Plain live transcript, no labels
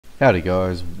Howdy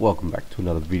guys, welcome back to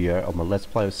another video on my Let's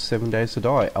Play of 7 Days to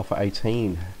Die, Alpha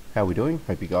 18. How are we doing?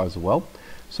 Hope you guys are well.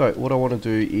 So what I want to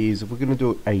do is, we're going to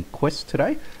do a quest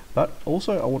today, but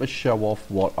also I want to show off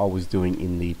what I was doing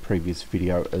in the previous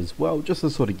video as well, just to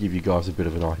sort of give you guys a bit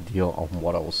of an idea on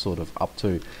what I was sort of up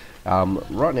to.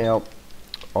 Right now,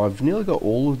 I've nearly got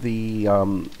all of the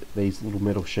these little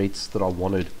metal sheets that I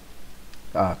wanted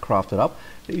crafted up.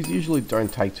 These usually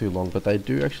don't take too long, but they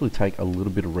do actually take a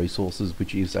little bit of resources,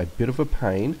 which is a bit of a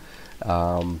pain,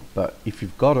 but if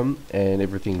you've got them and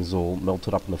everything's all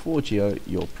melted up in the forge here,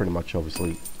 you're pretty much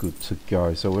obviously good to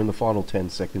go. So we're in the final 10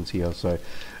 seconds here, so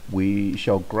we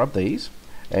shall grab these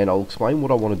and I'll explain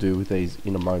what I want to do with these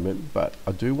in a moment, but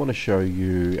I do want to show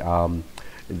you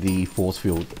the force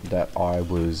field that I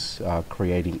was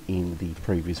creating in the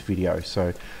previous video.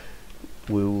 So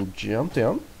we'll jump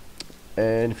down.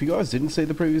 And if you guys didn't see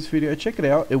the previous video, check it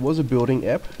out. It was a building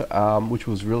app, which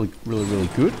was really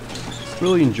good.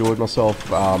 Really enjoyed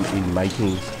myself in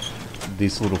making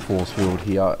this little force field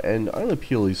here, and only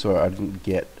purely so I didn't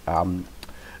get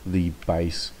the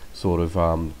base sort of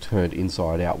turned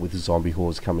inside out with zombie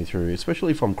hordes coming through,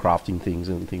 especially if I'm crafting things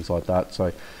and things like that.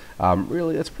 So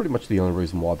really, that's pretty much the only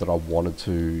reason why that I wanted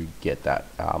to get that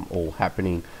all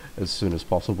happening as soon as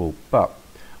possible. But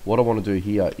what I want to do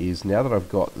here is, now that I've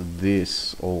got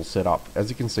this all set up, as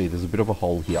you can see there's a bit of a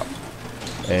hole here,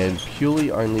 and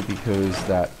purely only because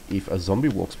that if a zombie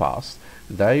walks past,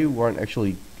 they won't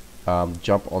actually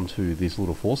jump onto this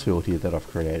little force field here that I've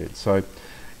created. So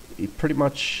it pretty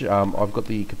much I've got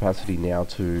the capacity now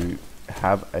to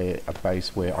have a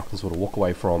base where I can sort of walk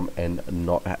away from and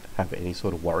not have any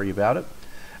sort of worry about it.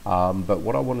 But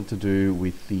what I wanted to do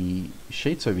with the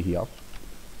sheets over here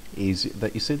is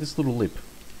that you see this little lip.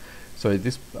 So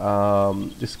this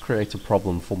this creates a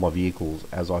problem for my vehicles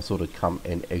as I sort of come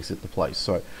and exit the place.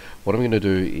 So what I'm going to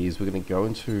do is, we're going to go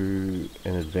into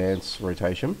an advanced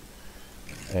rotation,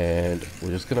 and we're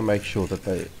just going to make sure that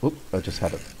they, whoop, I just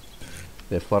had it,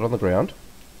 they're flat on the ground,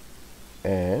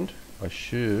 and I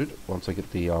should, once I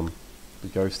get the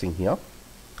ghosting here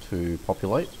to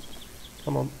populate,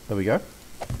 come on, there we go,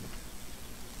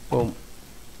 boom,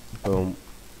 boom,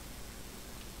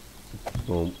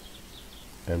 boom,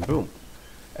 and boom.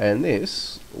 And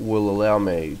this will allow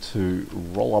me to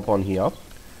roll up on here.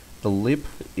 The lip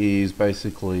is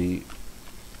basically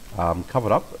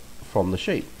covered up from the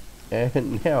sheet,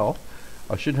 and now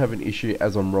I shouldn't have an issue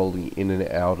as I'm rolling in and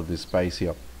out of this space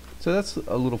here. So that's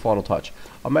a little final touch.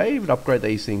 I may even upgrade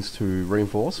these things to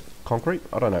reinforce concrete,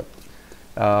 I don't know.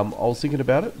 I was thinking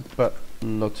about it, but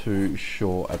not too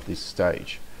sure at this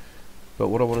stage. But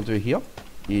what I want to do here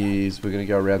is, we're going to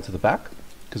go around to the back,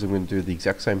 because I'm going to do the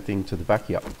exact same thing to the back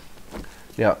here.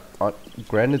 Now,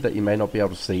 granted that you may not be able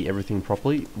to see everything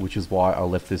properly, which is why I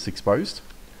left this exposed,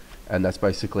 and that's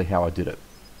basically how I did it.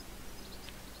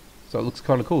 So it looks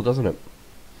kind of cool, doesn't it?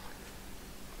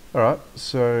 Alright,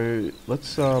 so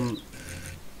let's I'm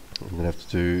going to have to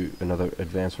do another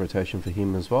advanced rotation for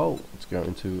him as well. Let's go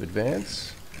into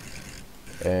advance,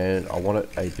 and I want it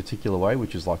a particular way,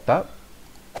 which is like that,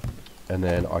 and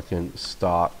then I can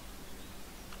start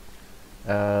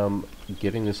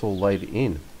getting this all laid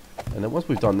in. And then once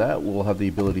we've done that, we'll have the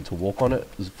ability to walk on it.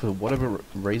 For whatever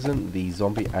reason, the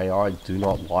zombie AI do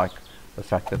not like the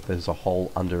fact that there's a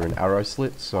hole under an arrow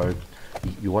slit, so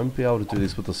you won't be able to do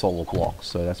this with the solar block,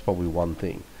 so that's probably one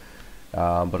thing.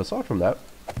 But aside from that,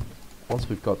 once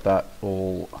we've got that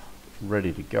all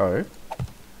ready to go,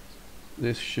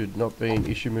 this should not be an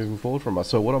issue moving forward from us.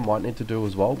 So what I might need to do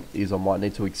as well is, I might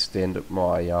need to extend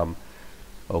my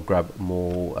I'll grab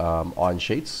more iron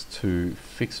sheets to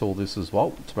fix all this as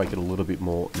well, to make it a little bit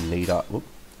more neater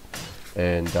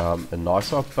and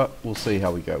nicer, but we'll see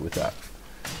how we go with that.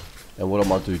 And what I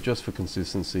might do, just for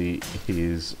consistency,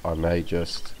 is I may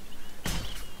just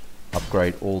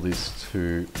upgrade all this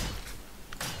to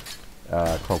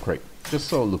concrete, just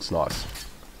so it looks nice.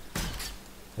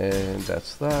 And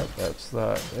that's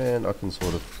that, and I can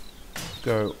sort of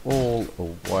go all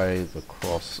the way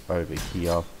across over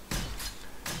here.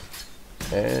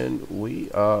 And we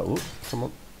are, come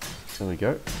on, there we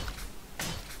go.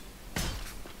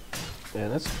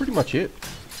 And that's pretty much it.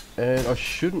 And I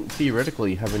shouldn't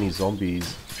theoretically have any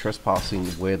zombies trespassing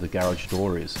where the garage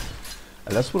door is.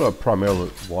 And that's what I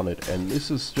primarily wanted. And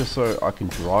this is just so I can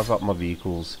drive up my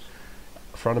vehicles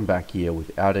front and back here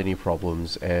without any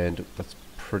problems. And that's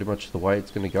pretty much the way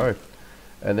it's going to go.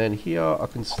 And then here I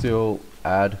can still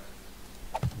add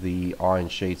the iron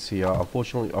sheets here.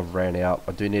 Unfortunately I've ran out.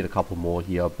 I do need a couple more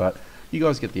here, but you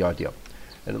guys get the idea.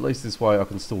 And at least this way I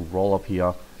can still roll up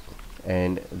here,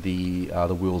 and the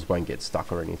wheels won't get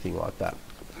stuck or anything like that.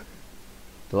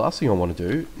 the last thing I want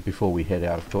to do before we head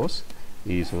out, of course,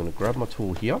 is I'm going to grab my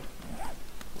tool here,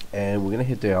 and we're going to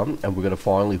head down, and we're going to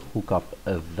finally hook up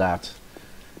that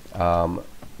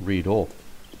rear door.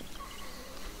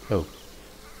 Oh,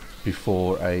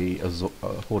 before a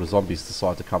horde of zombies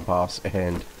decide to come past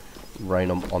and rain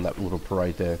on that little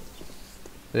parade there.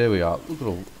 There we are. Look at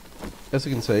all. As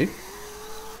you can see.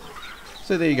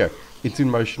 So there you go. It's in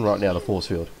motion right now, the force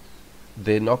field.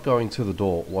 They're not going to the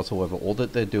door whatsoever. All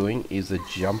that they're doing is they're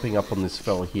jumping up on this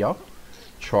fella here,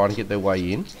 trying to get their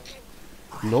way in.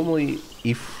 Normally,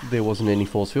 if there wasn't any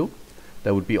force field,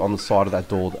 they would be on the side of that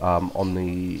door, on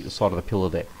the side of the pillar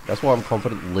there. That's why I'm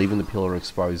confident leaving the pillar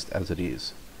exposed as it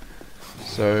is.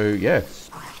 So yeah,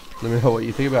 let me know what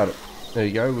you think about it. There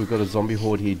you go, we've got a zombie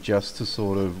horde here just to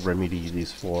sort of remedy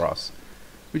this for us,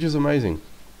 which is amazing.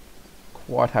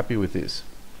 Quite happy with this.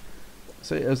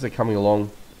 So as they're coming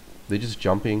along, they're just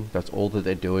jumping, that's all that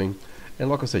they're doing. And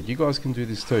like I said, you guys can do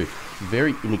this too.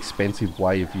 Very inexpensive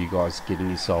way of you guys getting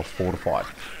yourself fortified.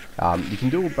 You can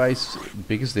do a base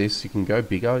big as this, you can go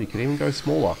bigger, you can even go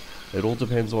smaller. It all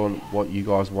depends on what you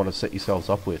guys want to set yourselves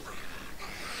up with.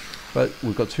 But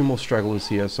we've got 2 more stragglers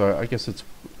here, so I guess it's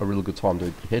a really good time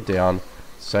to head down,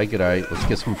 say g'day, let's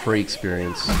get some free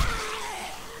experience.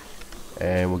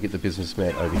 And we'll get the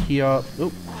businessman over here.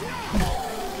 Oop.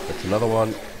 That's another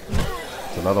one.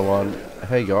 That's another one.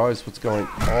 Hey guys, what's going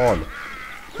on?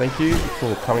 Thank you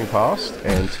for coming past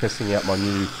and testing out my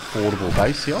new portable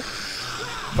base here.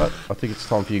 But I think it's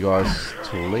time for you guys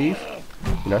to leave.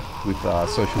 You know, with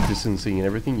social distancing and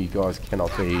everything, you guys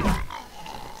cannot be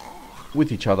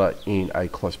with each other in a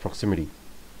close proximity.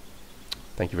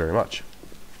 Thank you very much.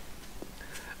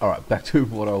 Alright, back to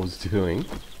what I was doing.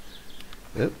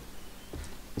 Yep.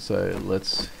 So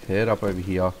let's head up over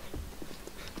here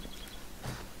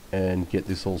and get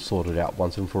this all sorted out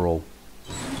once and for all.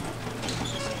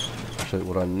 Actually,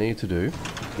 what I need to do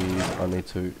is I need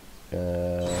to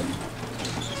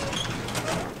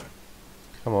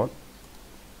come on.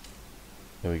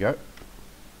 There we go.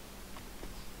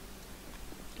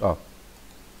 Oh,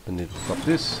 I need to stop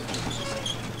this.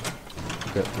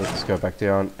 Okay, let's go back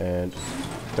down and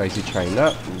daisy chain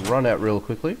that, run out real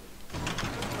quickly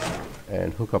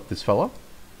and hook up this fella.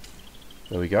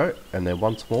 There we go, and then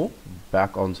once more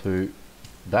back onto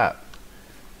that.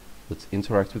 Let's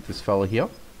interact with this fella here,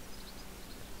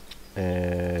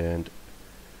 and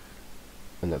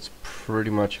that's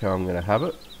pretty much how I'm going to have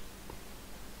it.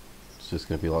 It's just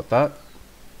going to be like that.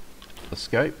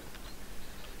 Escape,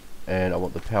 and I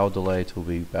want the power delay to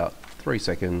be about 3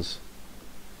 seconds,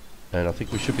 and I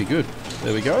think we should be good.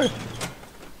 There we go.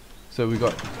 So we've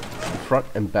got front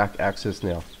and back access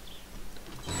now.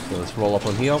 So let's roll up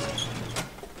on here.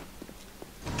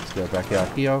 Let's go back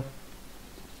out here.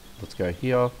 Let's go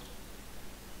here.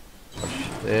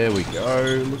 There we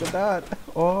go. Look at that.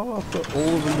 Oh, I've got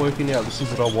all of them working out. This is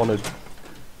what I wanted.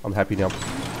 I'm happy now.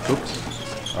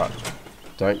 Oops. Alright.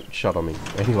 Don't shut on me.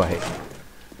 Anyway.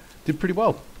 Did pretty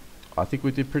well. I think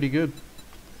we did pretty good.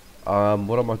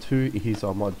 What I might do is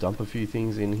I might dump a few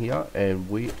things in here, and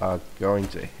we are going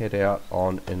to head out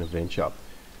on an adventure.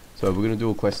 So we're going to do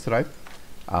a quest today.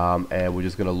 And we're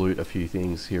just going to loot a few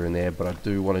things here and there, but I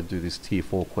do want to do this tier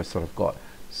 4 quest that I've got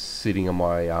sitting on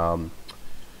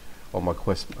my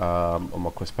quest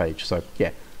page. So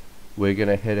yeah, we're going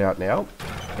to head out now,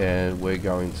 and we're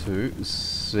going to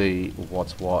see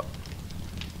what's what.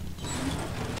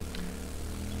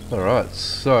 Alright,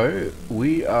 so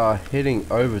we are heading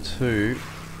over to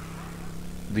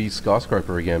the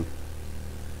skyscraper again,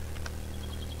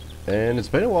 and it's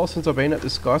been a while since I've been at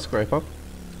this skyscraper.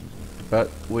 But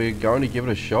we're going to give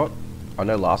it a shot. I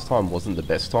know last time wasn't the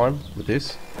best time with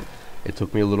this. It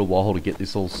took me a little while to get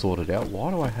this all sorted out.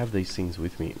 Why do I have these things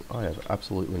with me? I have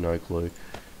absolutely no clue.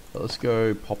 But let's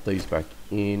go pop these back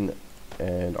in,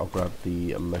 and I'll grab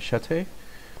the machete.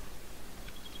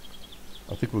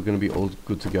 I think we're going to be all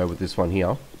good to go with this one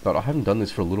here. But I haven't done this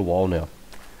for a little while now.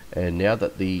 And now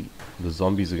that the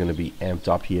zombies are going to be amped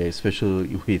up here,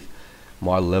 especially with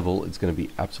my level, it's going to be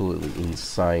absolutely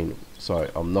insane.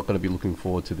 So I'm not going to be looking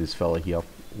forward to this fella here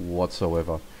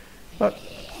whatsoever. But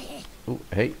oh,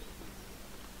 hey,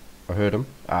 I heard him.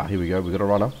 Ah, here we go. We got a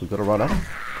runner. We got a runner.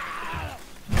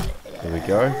 There we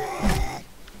go.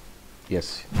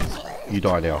 Yes, you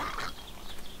die now.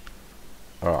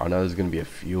 Alright, I know there's going to be a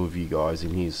few of you guys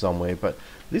in here somewhere, but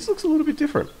this looks a little bit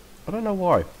different. I don't know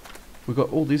why. We've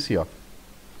got all this here.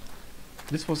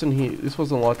 This wasn't here. This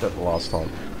wasn't like that the last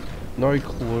time. No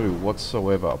clue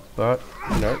whatsoever, but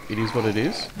you know, it is what it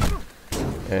is.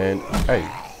 And hey,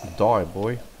 die,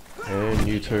 boy, and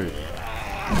you too.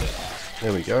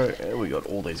 There we go. And we got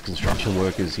all these construction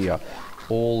workers here.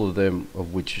 all of them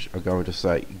of which are going to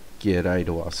say g'day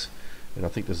to us. And I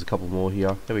think there's a couple more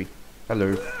here.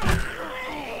 Hello.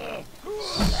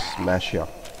 Smash ya.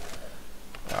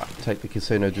 Take the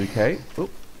casino Duque. Oh,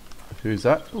 who's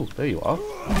that? Oh, there you are.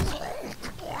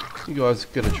 You guys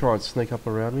gonna try and sneak up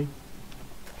around me?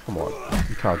 Come on,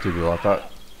 you can't do me like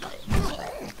that.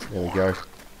 There we go.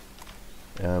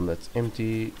 That's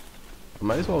empty. I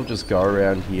may as well just go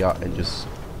around here and just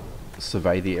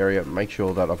survey the area, make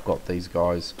sure that I've got these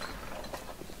guys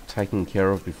taken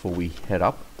care of before we head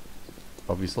up,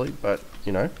 obviously. But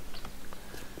you know,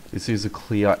 this is a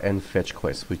clear and fetch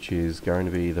quest, which is going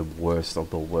to be the worst of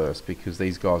the worst, because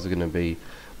these guys are going to be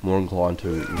more inclined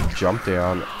to jump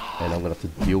down and I'm going to have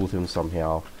to deal with them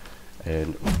somehow.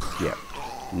 And yeah,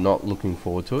 not looking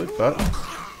forward to it, but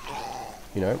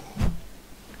you know,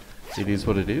 it is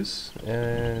what it is.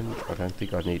 And I don't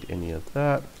think I need any of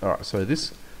that. Alright, so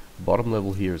this bottom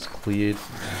level here is cleared.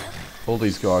 All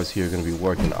these guys here are going to be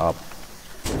working up.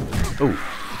 Oh,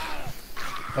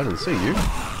 I didn't see you.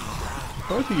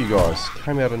 Both of you guys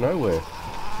came out of nowhere.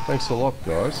 Thanks a lot,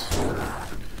 guys.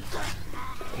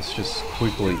 Let's just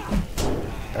quickly...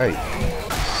 Hey,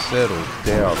 settle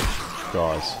down,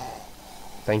 guys.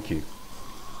 Thank you.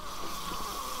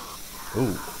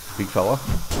 Ooh, big fella.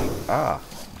 Ah.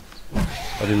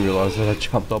 I didn't realise that I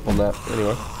jumped up on that.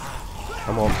 Anyway,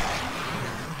 come on.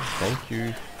 Thank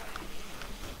you.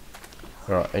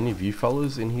 Alright, any of you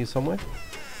fellas in here somewhere?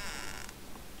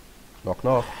 Knock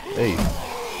knock. Hey.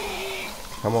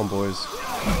 Come on, boys.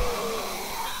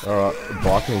 Alright,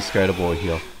 biker and skater boy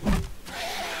here.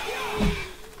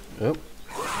 Yep.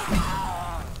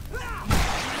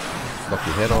 Knock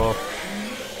your head off.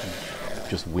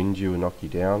 Just wind you and knock you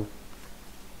down.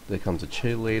 There comes a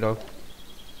cheerleader.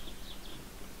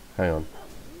 Hang on.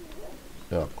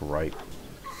 Oh, great.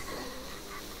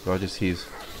 Did I just hear?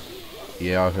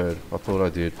 Yeah, I heard. I thought I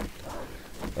did.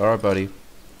 Alright, buddy.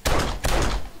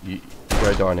 You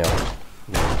go die now.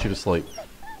 I'll put you to sleep.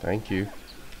 Thank you.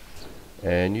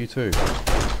 And you too.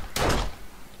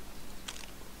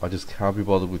 I just can't be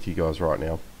bothered with you guys right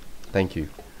now. Thank you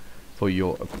for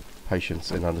your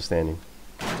patience and understanding.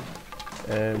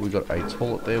 And we've got a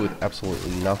toilet there with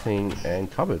absolutely nothing, and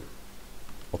cupboard.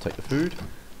 I'll take the food,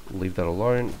 leave that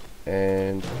alone,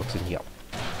 and what's in here?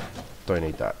 Don't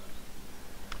need that.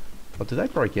 Oh, did they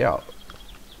break out?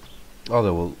 Oh, they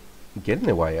were getting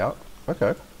their way out.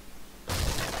 Okay.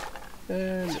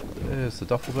 And there's the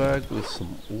duffel bag with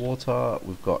some water.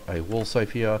 We've got a wall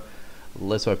safe here.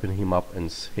 Let's open him up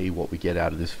and see what we get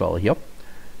out of this fella here.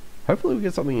 Hopefully we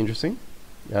get something interesting,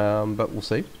 but we'll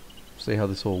see. See how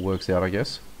this all works out, I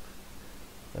guess.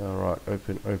 Alright,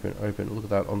 open, open, open. Look at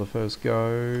that on the first go.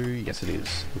 Yes, it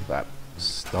is. Look at that.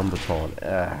 Stumbaton.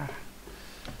 Ah.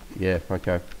 Yeah,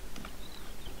 okay.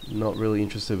 Not really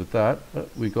interested with that, but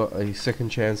we got a second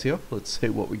chance here. Let's see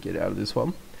what we get out of this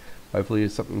one. Hopefully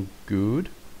it's something good.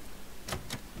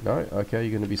 No? Okay,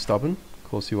 you're going to be stubborn. Of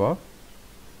course you are.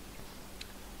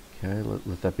 Okay,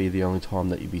 let that be the only time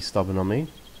that you be stubborn on me.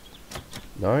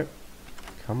 No.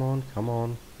 Come on, come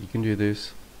on. You can do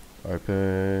this.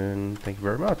 Open. Thank you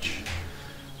very much.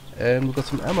 And we've got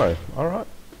some ammo. Alright.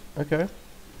 Okay.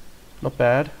 Not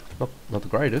bad. Not the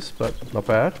greatest, but not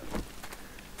bad.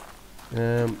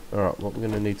 Alright, what we're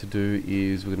going to need to do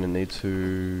is we're going to need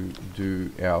to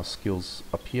do our skills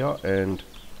up here and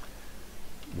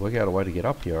work out a way to get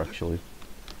up here, actually.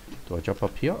 Do I jump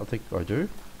up here? I think I do.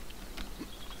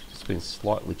 It's been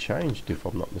slightly changed, if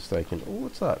I'm not mistaken. Oh,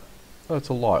 what's that? Oh, it's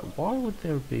a light. Why would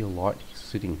there be a light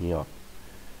sitting here?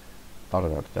 I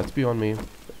don't know. That's beyond me.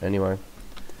 Anyway.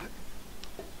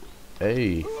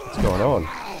 Hey, what's going on?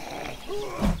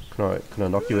 Can I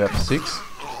knock you out for 6?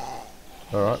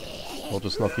 Alright. I'll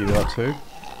just knock you out too.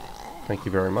 Thank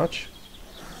you very much.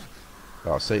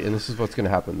 Oh, see, and this is what's going to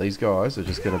happen. These guys are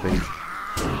just going to be...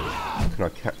 Can I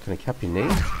cap your knee?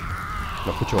 Can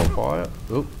I put you on fire?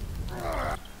 Oop.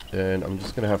 And I'm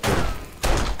just going to have to...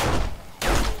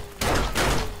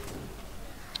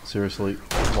 Seriously.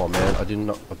 Come on, man. I did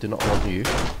not want you.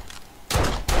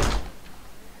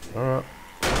 Alright.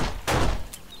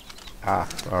 Ah,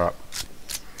 alright.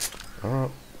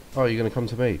 Alright. Oh, you're going to come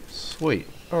to me. Sweet.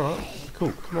 Alright.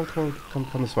 Cool.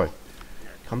 Come this way.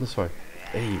 Come this way.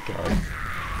 There you go.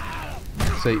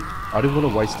 See, I didn't want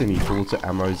to waste any bullets or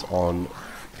ammos on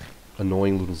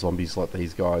annoying little zombies like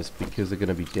these guys, because they're going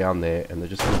to be down there and they're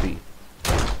just going to be...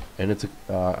 And it's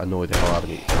annoy the hell out of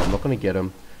me. I'm not going to get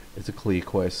them. It's a clear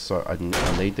quest, so I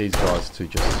need these guys to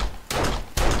just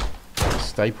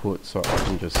stay put so I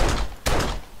can just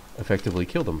effectively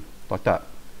kill them. Like that.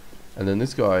 And then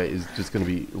this guy is just going to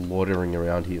be loitering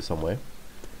around here somewhere.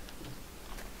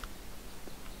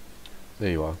 There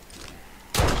you are.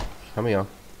 Come here.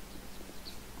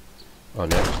 Oh,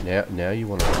 now you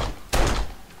want to run.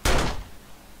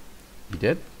 You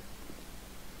dead?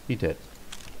 You dead.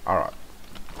 Alright.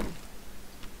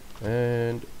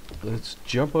 And let's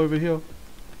jump over here.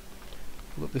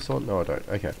 Put this on? No, I don't.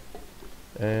 Okay.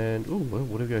 And, ooh,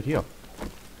 what do we got here?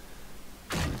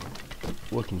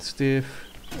 Working stiff.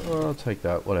 Oh, I'll take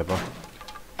that, whatever.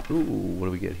 Ooh, what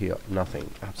do we get here?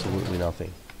 Nothing. Absolutely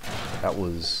nothing. That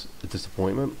was a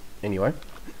disappointment. Anyway.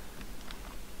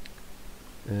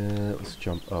 Let's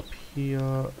jump up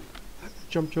here.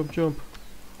 Jump, jump, jump.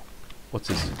 What's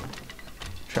this?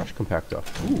 Trash compactor.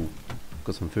 Ooh,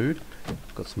 got some food.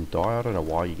 Got some dye. I don't know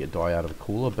why you get dye out of a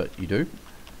cooler, but you do.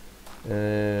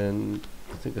 And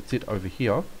I think that's it over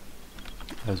here.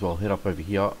 As well, head up over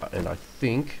here, and I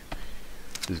think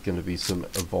there's going to be some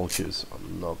vultures.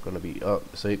 I'm not going to be... Oh,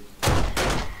 see?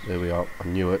 There we are. I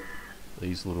knew it.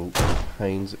 These little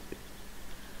pains.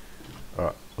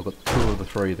 Alright, I've got 2 of the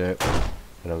 3 there.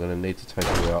 And I'm going to need to take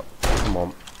you out. Come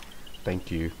on. Thank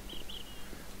you.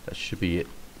 That should be it.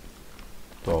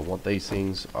 Do I want these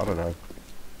things? I don't know.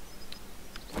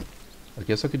 I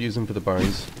guess I could use them for the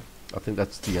bones. I think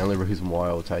that's the only reason why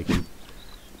I'll take him.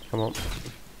 Come on.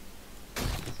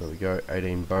 There we go.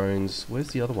 18 bones. Where's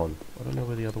the other one? I don't know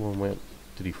where the other one went.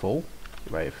 Did he fall?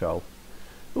 He may have fell.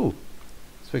 Ooh.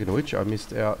 Speaking of which, I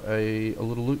missed out a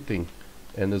little loot thing.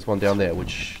 And there's one down there,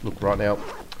 which, look, right now,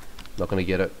 not going to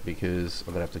get it because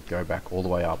I'm going to have to go back all the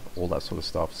way up, all that sort of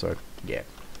stuff. So, yeah.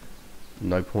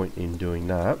 No point in doing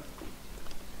that.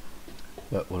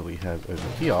 But what do we have over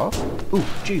here? Ooh,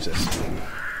 Jesus.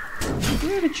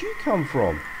 Where did you come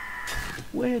from?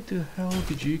 Where the hell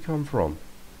did you come from?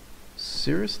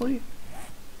 Seriously?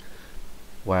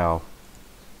 Wow.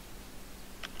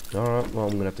 Alright, well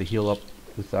I'm going to have to heal up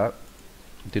with that.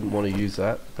 Didn't want to use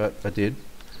that, but I did.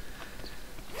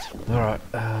 Alright,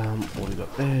 what do we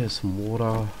got there? Some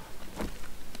water.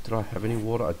 Did I have any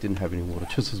water? I didn't have any water,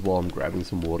 just as well I'm grabbing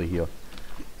some water here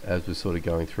as we're sort of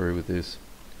going through with this.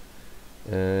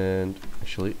 And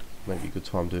actually, maybe a good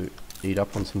time to eat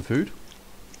up on some food.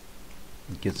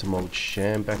 Get some old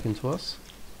sham back into us.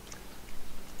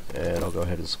 And I'll go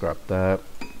ahead and scrap that.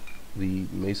 The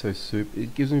miso soup,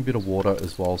 it gives me a bit of water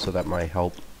as well, so that may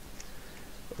help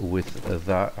with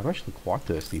that. I'm actually quite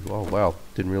thirsty. Oh wow,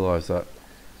 didn't realize that.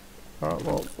 Alright,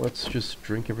 well, let's just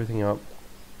drink everything up.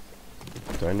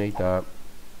 Don't need that.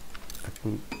 I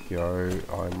can go.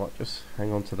 I might just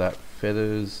hang on to that.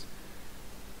 Feathers.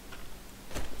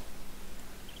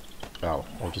 Oh,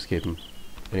 I'll just keep them.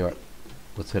 Anyway,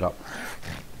 let's head up.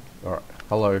 Alright,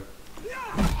 hello.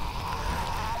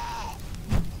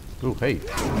 Ooh, hey.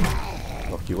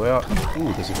 Knock you out.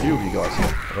 Ooh, there's a few of you guys.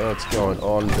 What's going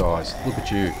on, guys? Look at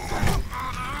you.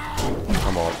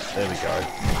 Come on, there we go.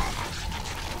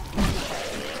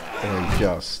 And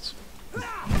just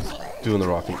doing the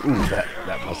right thing. Ooh,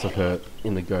 that must have hurt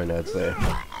in the gonads there.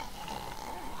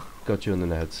 Got you in the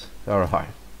nads. Alright.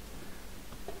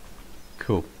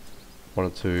 Cool.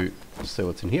 Wanted to see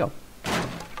what's in here.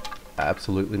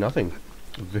 Absolutely nothing.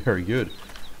 Very good.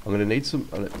 I'm gonna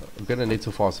need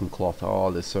to find some cloth.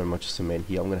 Oh, there's so much cement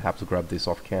here. I'm gonna have to grab this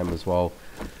off cam as well,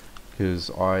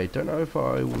 because I don't know if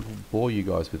I would bore you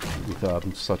guys with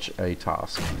such a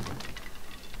task.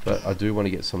 But I do want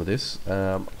to get some of this.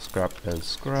 Scrap and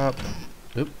scrap.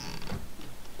 Oop.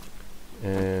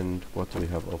 And what do we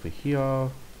have over here?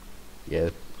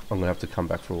 Yeah, I'm gonna have to come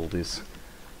back for all this,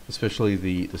 especially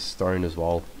the stone as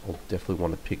well. I'll definitely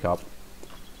want to pick up.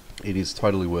 It is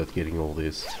totally worth getting all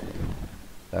this.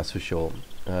 That's for sure.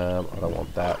 I don't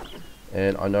want that.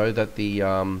 And I know that the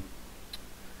what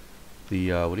do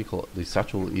you call it? The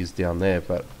satchel is down there,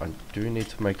 but I do need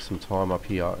to make some time up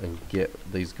here and get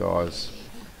these guys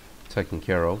taken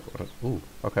care of. Ooh,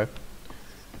 okay.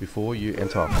 Before you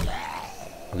enter,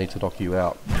 I need to knock you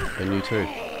out, and you too.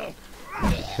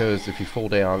 Because if you fall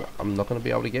down, I'm not going to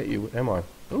be able to get you, am I?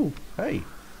 Ooh, hey.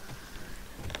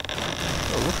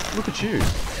 Oh, look at you.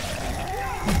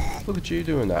 Look at you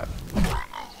doing that.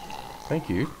 Thank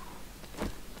you.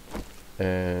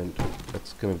 And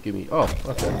that's going to give me... Oh,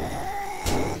 okay.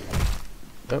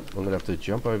 Nope, I'm going to have to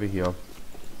jump over here.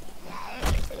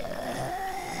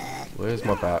 Where's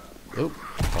my bat? Oop,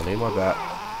 I need my bat.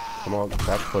 Come on,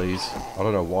 bat please. I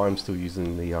don't know why I'm still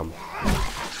using the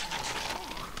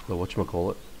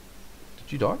whatchamacallit.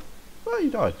 Did you die? Oh, you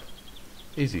died.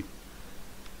 Easy.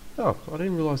 Oh, I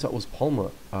didn't realise that was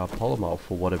polymer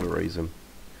for whatever reason.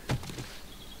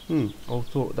 I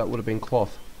thought that would have been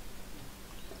cloth.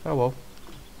 Oh well.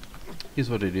 Here's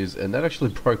what it is. And that actually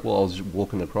broke while I was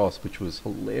walking across, which was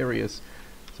hilarious.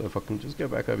 So if I can just go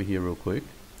back over here real quick.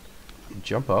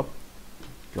 Jump up.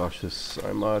 Gosh, there's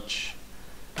so much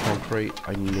concrete.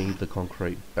 I need the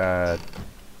concrete bad.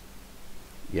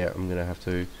 Yeah, I'm gonna have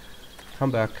to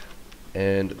come back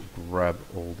and grab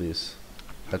all this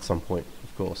at some point,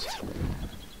 of course.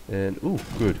 And ooh,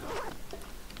 good.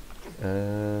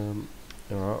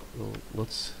 Alright, well,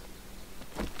 let's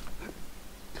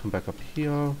come back up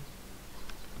here.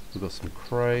 We've got some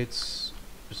crates.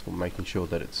 Just making sure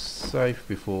that it's safe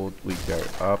before we go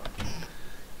up.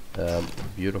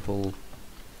 Beautiful.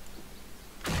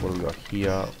 What do we got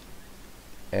here?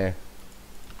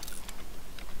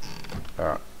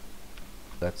 Alright.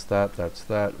 That's that, that's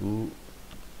that. Ooh.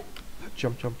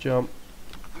 Jump, jump, jump.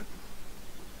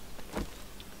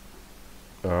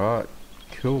 Alright.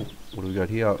 Cool. What do we got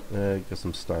here? Got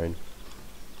some stone.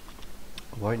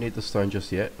 Won't need the stone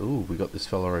just yet. Ooh, we got this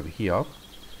fella over here.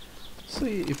 Let's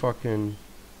see if I can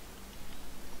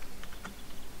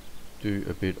do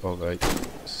a bit of a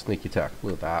sneak attack.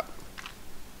 Look at that.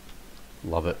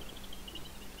 Love it.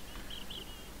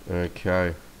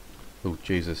 Okay. Oh,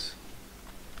 Jesus.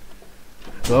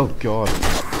 Oh, God.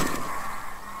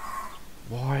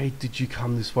 Why did you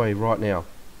come this way right now?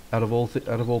 Out of all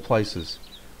places.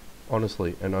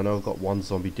 Honestly. And I know I've got one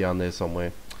zombie down there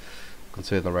somewhere. I can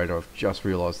see on the radar. I've just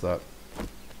realised that.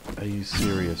 Are you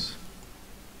serious?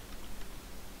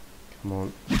 Come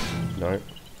on. No.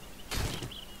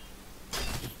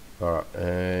 Alright,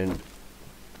 and...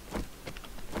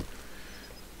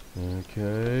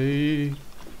 okay...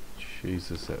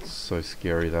 Jesus, that's so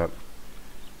scary, that.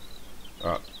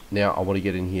 Alright, now I want to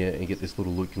get in here and get this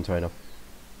little loot container.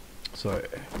 So,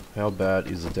 how bad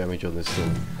is the damage on this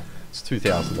thing? It's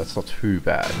 2,000, that's not too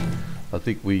bad. I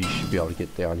think we should be able to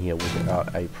get down here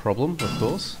without a problem, of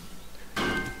course.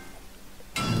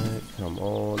 Come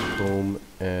on, boom,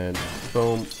 and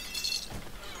boom.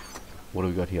 What do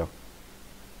we got here?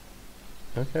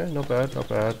 Okay, not bad, not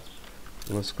bad.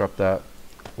 Let's scrap that.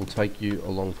 We'll take you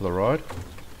along for the ride.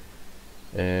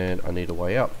 And I need a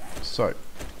way out. So,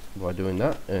 by doing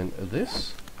that and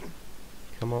this.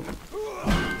 Come on.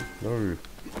 No.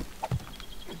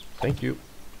 Thank you.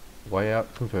 Way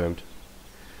out confirmed.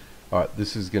 Alright,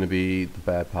 this is going to be the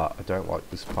bad part. I don't like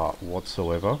this part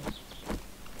whatsoever.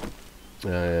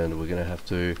 And we're going to have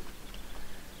to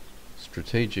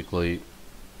strategically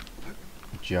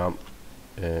jump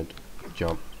and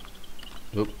jump.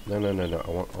 Oop, no.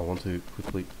 I want to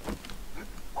quickly.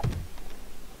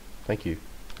 Thank you.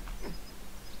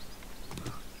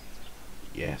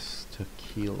 Yes,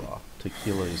 tequila.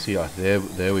 Tequila is here.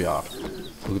 There we are.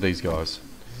 Look at these guys.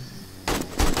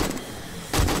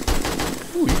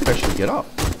 Ooh, you can actually get up.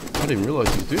 I didn't realise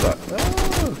you could do that.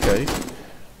 Oh, okay.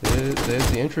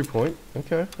 There's the entry point.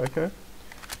 Okay.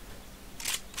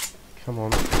 Come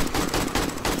on.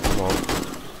 Come on.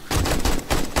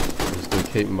 Just gonna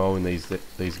keep mowing these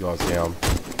guys down.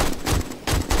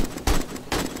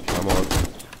 Come on.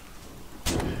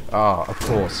 Ah, of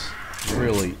course.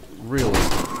 Really.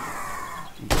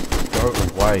 Go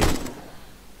away.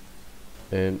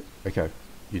 And okay,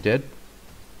 you dead?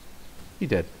 You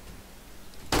dead?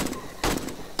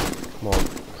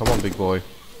 Come on, big boy.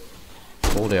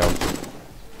 Fall down.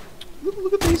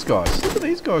 Look at these guys. Look at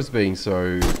these guys being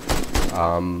so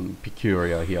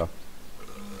peculiar here.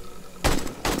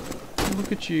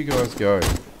 Look at you guys go.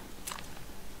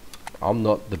 I'm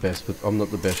not the best, but I'm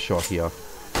not the best shot here.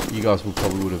 You guys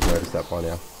probably would have noticed that by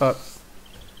now. But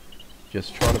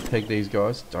just trying to peg these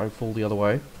guys. Don't fall the other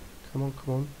way. Come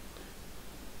on.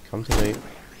 Come to me.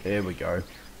 There we go.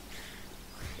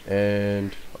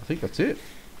 And I think that's it.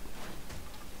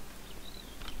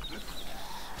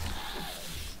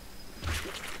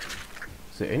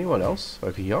 Is there anyone else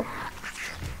over here?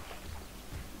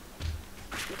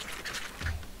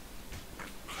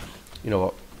 You know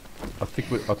what? I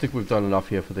think we've done enough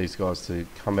here for these guys to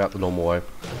come out the normal way.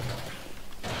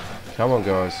 Come on,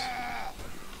 guys.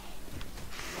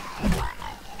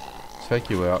 Take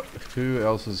you out. Who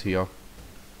else is here?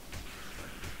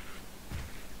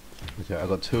 Okay, I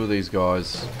got two of these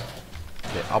guys.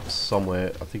 They're up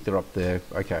somewhere. I think they're up there.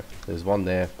 Okay, there's one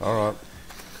there. Alright.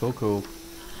 Cool.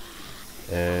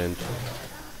 And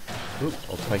oops,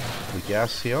 I'll take the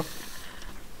gas here.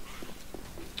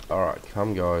 Alright,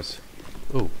 come guys.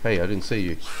 Oh, hey, I didn't see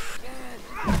you.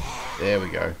 There we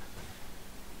go.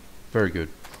 Very good.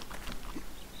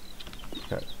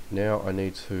 Okay, now I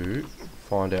need to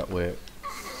find out where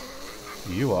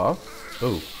you are.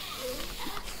 Oh.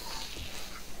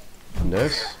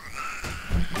 Nurse.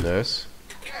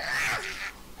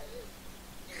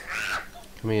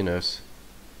 Come here, nurse.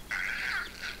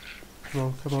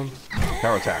 Come on.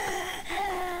 Power attack.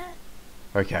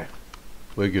 Okay.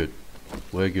 We're good.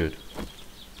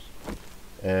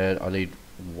 And I need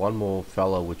one more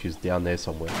fella which is down there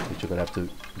somewhere, which you're gonna have to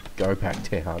go back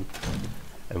down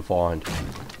and find.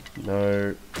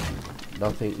 No,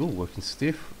 nothing. Ooh, working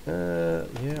stiff. Yeah,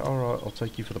 alright, I'll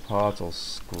take you for the parts. I'll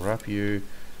scrap you.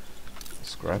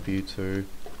 Scrap you too.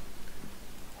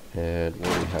 And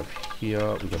what do we have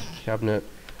here? We got a cabinet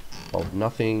of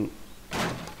nothing.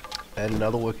 And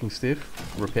another working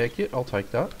stiff. Repair kit, I'll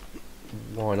take that.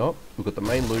 Why not? We've got the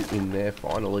main loot in there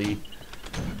finally.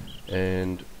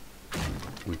 And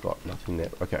we've got nothing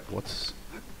there. Okay, what's...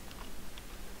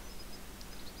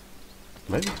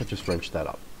 Maybe if I just wrench that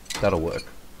up. That'll work.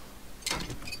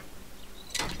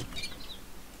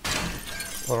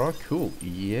 Alright, cool.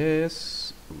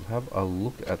 Yes. Have a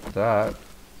look at that.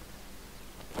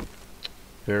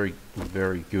 Very,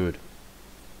 very good.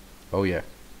 Oh yeah.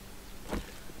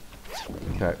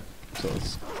 Okay, so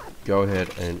let's go ahead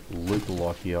and loot the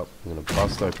lot here up. I'm going to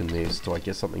bust open this. Do I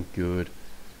get something good?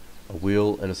 A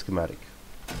wheel and a schematic,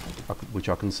 which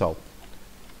I can sell.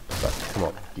 But come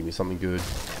on, give me something good.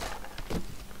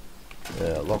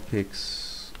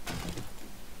 Lockpicks,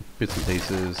 bits and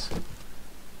pieces,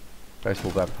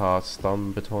 baseball bat parts,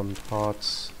 stun baton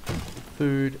parts,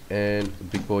 food, and a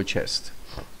big boy chest.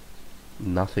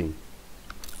 Nothing.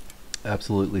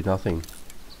 Absolutely nothing.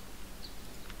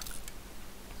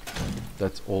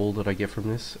 That's all that I get from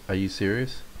this? Are you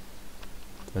serious?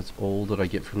 That's all that I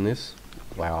get from this?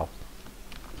 Wow.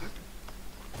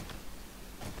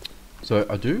 So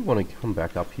I do want to come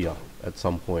back up here at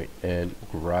some point and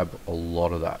grab a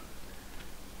lot of that.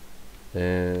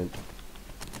 And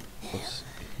what's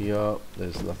here?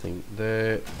 There's nothing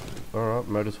there. Alright,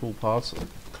 motor tool parts.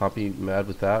 Can't be mad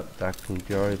with that. That can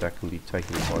go. That can be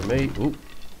taken by me. Ooh.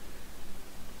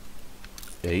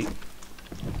 Eat.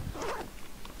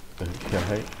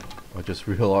 Okay. I just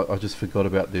realized, I just forgot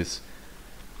about this.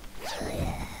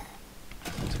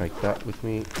 Take that with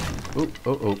me. Oh,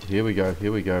 oh, oh, here we go,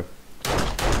 here we go.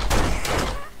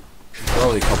 There's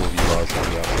only a couple of you guys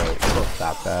coming out, so it's not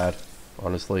that bad,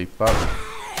 honestly, but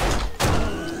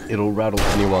it'll rattle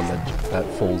anyone that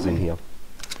falls in here.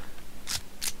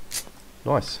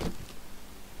 Nice.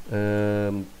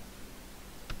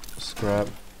 Scrap.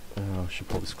 I should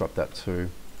probably scrap that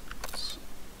too.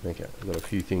 Okay, I've got a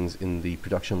few things in the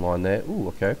production line there. Ooh,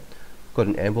 okay. Got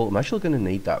an amble. I'm actually going to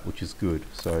need that, which is good.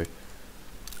 So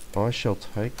I shall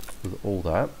take with all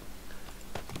that.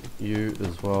 You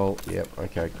as well. Yep.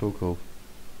 Okay. Cool. Cool.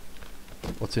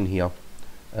 What's in here?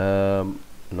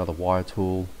 Another wire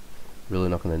tool. Really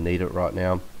not going to need it right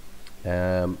now.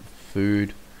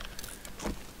 Food.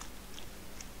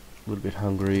 A little bit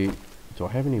hungry. Do I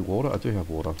have any water? I do have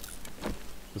water.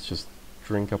 Let's just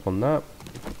drink up on that.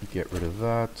 Get rid of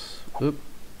that. Oop.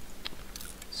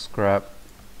 Scrap.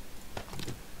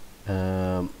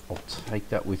 I'll take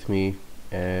that with me,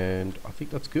 and I think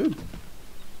that's good.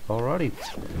 Alrighty.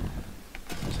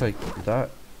 Take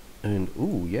that, and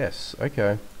ooh, yes,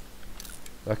 okay.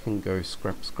 That can go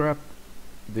scrap, scrap.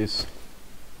 This,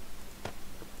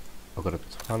 I've got a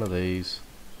ton of these.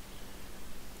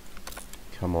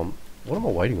 Come on, what am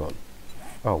I waiting on?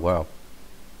 Oh wow.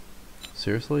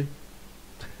 Seriously?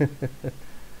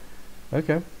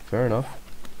 Okay, fair enough.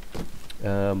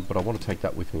 But I want to take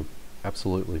that with me.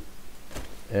 Absolutely.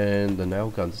 And the nail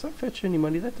gun, does that fetch any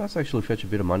money? That does actually fetch a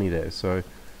bit of money there. So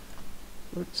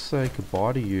let's say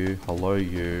goodbye to you, hello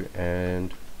you,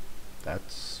 and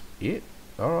that's it.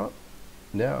 Alright.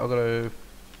 Now I've got to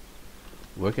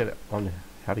work out on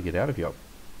how to get out of here.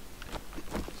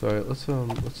 So let's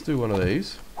do one of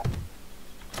these.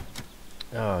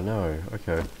 Oh no,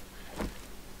 okay.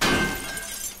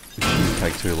 It shouldn't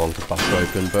take too long to bust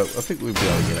open, but I think we'll be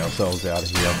able to get ourselves out of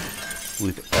here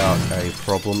without a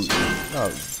problem. Oh,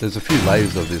 there's a few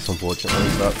layers of this, unfortunately,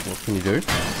 but what can you do?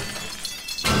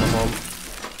 Come on.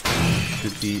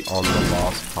 Should be on the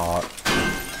last part.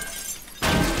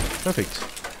 Perfect.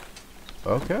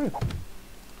 Okay.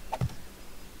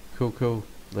 Cool, cool.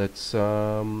 Let's,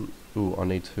 ooh, I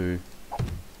need to...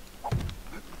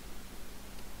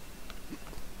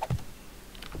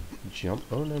 jump.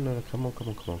 Oh, no, no, no. Come on, come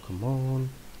on, come on, come on.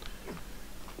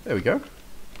 There we go.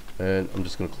 And I'm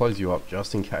just going to close you up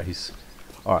just in case.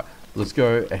 Alright, let's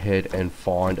go ahead and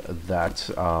find that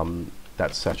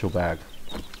that satchel bag.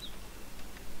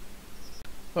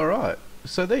 Alright,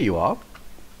 so there you are.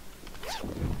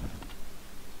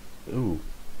 Ooh,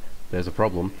 there's a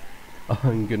problem.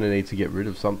 I'm going to need to get rid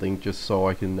of something just so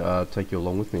I can take you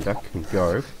along with me. That can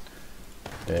go.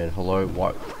 And hello,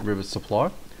 White River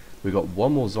Supply. We've got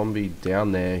one more zombie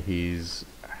down there. He's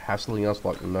hassling us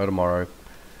like no tomorrow.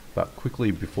 But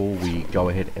quickly, before we go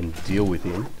ahead and deal with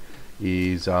him,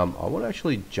 is I want to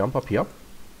actually jump up here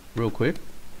real quick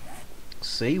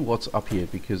see what's up here,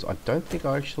 because I don't think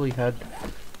I actually had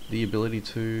the ability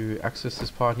to access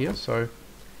this part here. So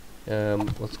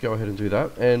let's go ahead and do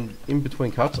that. And in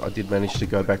between cuts, I did manage to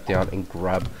go back down and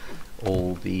grab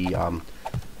all the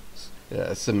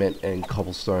cement and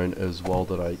cobblestone as well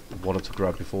that I wanted to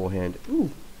grab beforehand.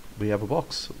 Ooh, we have a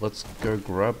box. Let's go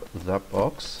grab that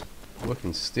box.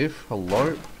 Working stiff.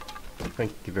 Hello.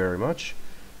 Thank you very much.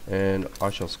 And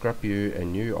I shall scrap you,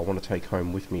 and you I want to take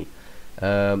home with me.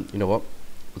 You know what?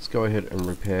 Let's go ahead and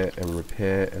repair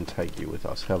and take you with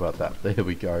us. How about that? There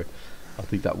we go. I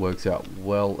think that works out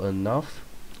well enough.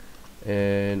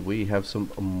 And we have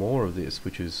some more of this,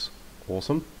 which is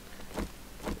awesome.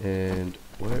 And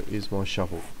where is my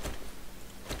shovel?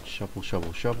 Shovel,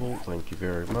 shovel, shovel. Thank you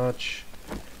very much.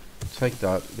 Take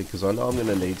that, because I know I'm going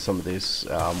to need some of this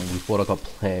with what I've got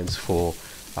plans for,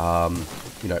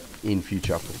 you know, in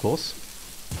future, of course.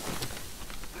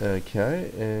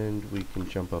 Okay, and we can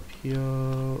jump up here.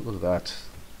 Look at that.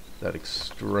 That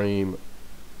extreme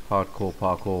hardcore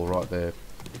parkour right there.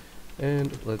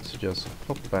 And let's just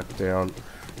pop back down.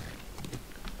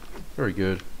 Very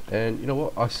good. And you know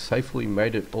what? I safely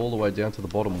made it all the way down to the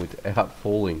bottom without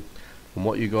falling. From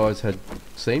what you guys had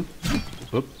seen,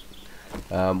 whoop,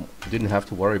 didn't have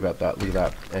to worry about that. Look at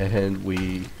that. And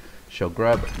we shall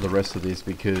grab the rest of this,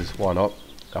 because why not?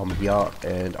 I'm here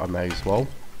and I may as well.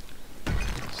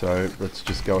 So let's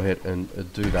just go ahead and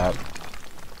do that.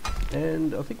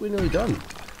 And I think we're nearly done.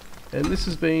 And this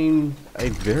has been a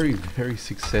very, very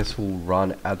successful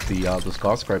run at the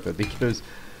skyscraper, because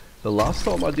the last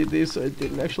time I did this, it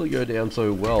didn't actually go down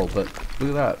so well. But look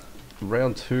at that.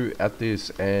 Round 2 at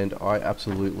this, and I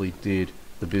absolutely did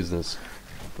the business.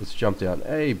 Let's jump down.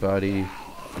 Hey, buddy.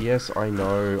 Yes, I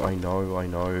know.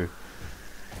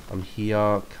 I'm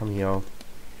here. Come here.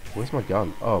 Where's my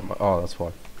gun? Oh, that's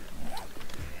why.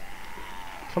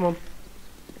 Come on.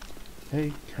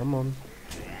 Hey, come on.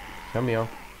 Come here.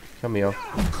 Come here.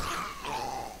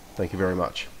 Thank you very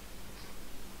much.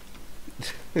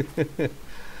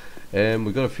 And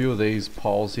we've got a few of these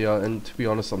piles here, and to be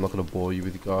honest, I'm not going to bore you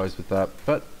guys with that,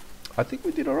 but I think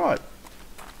we did alright.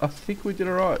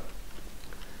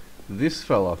 This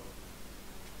fella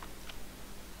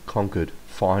conquered,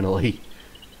 finally.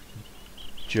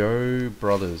 Joe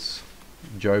Bros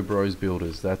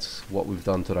Builders, that's what we've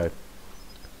done today.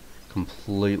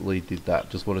 Completely did that.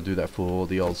 Just want to do that for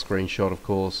the old screenshot, of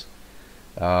course.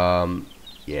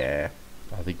 Yeah,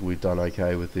 I think we've done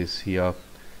okay with this here.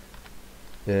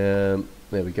 There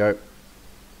we go.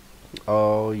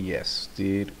 Oh yes,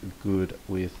 did good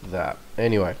with that.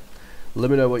 Anyway, let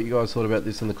me know what you guys thought about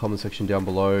this in the comment section down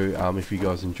below. If you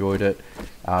guys enjoyed it,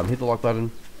 hit the like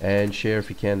button and share if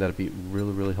you can. That'd be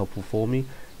really, really helpful for me.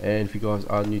 And if you guys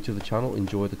are new to the channel,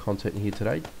 enjoy the content here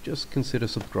today, just consider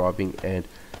subscribing and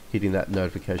hitting that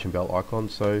notification bell icon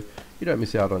so you don't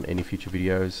miss out on any future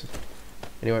videos.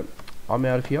 Anyway, I'm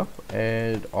out of here,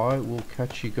 and I will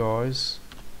catch you guys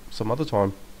some other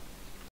time.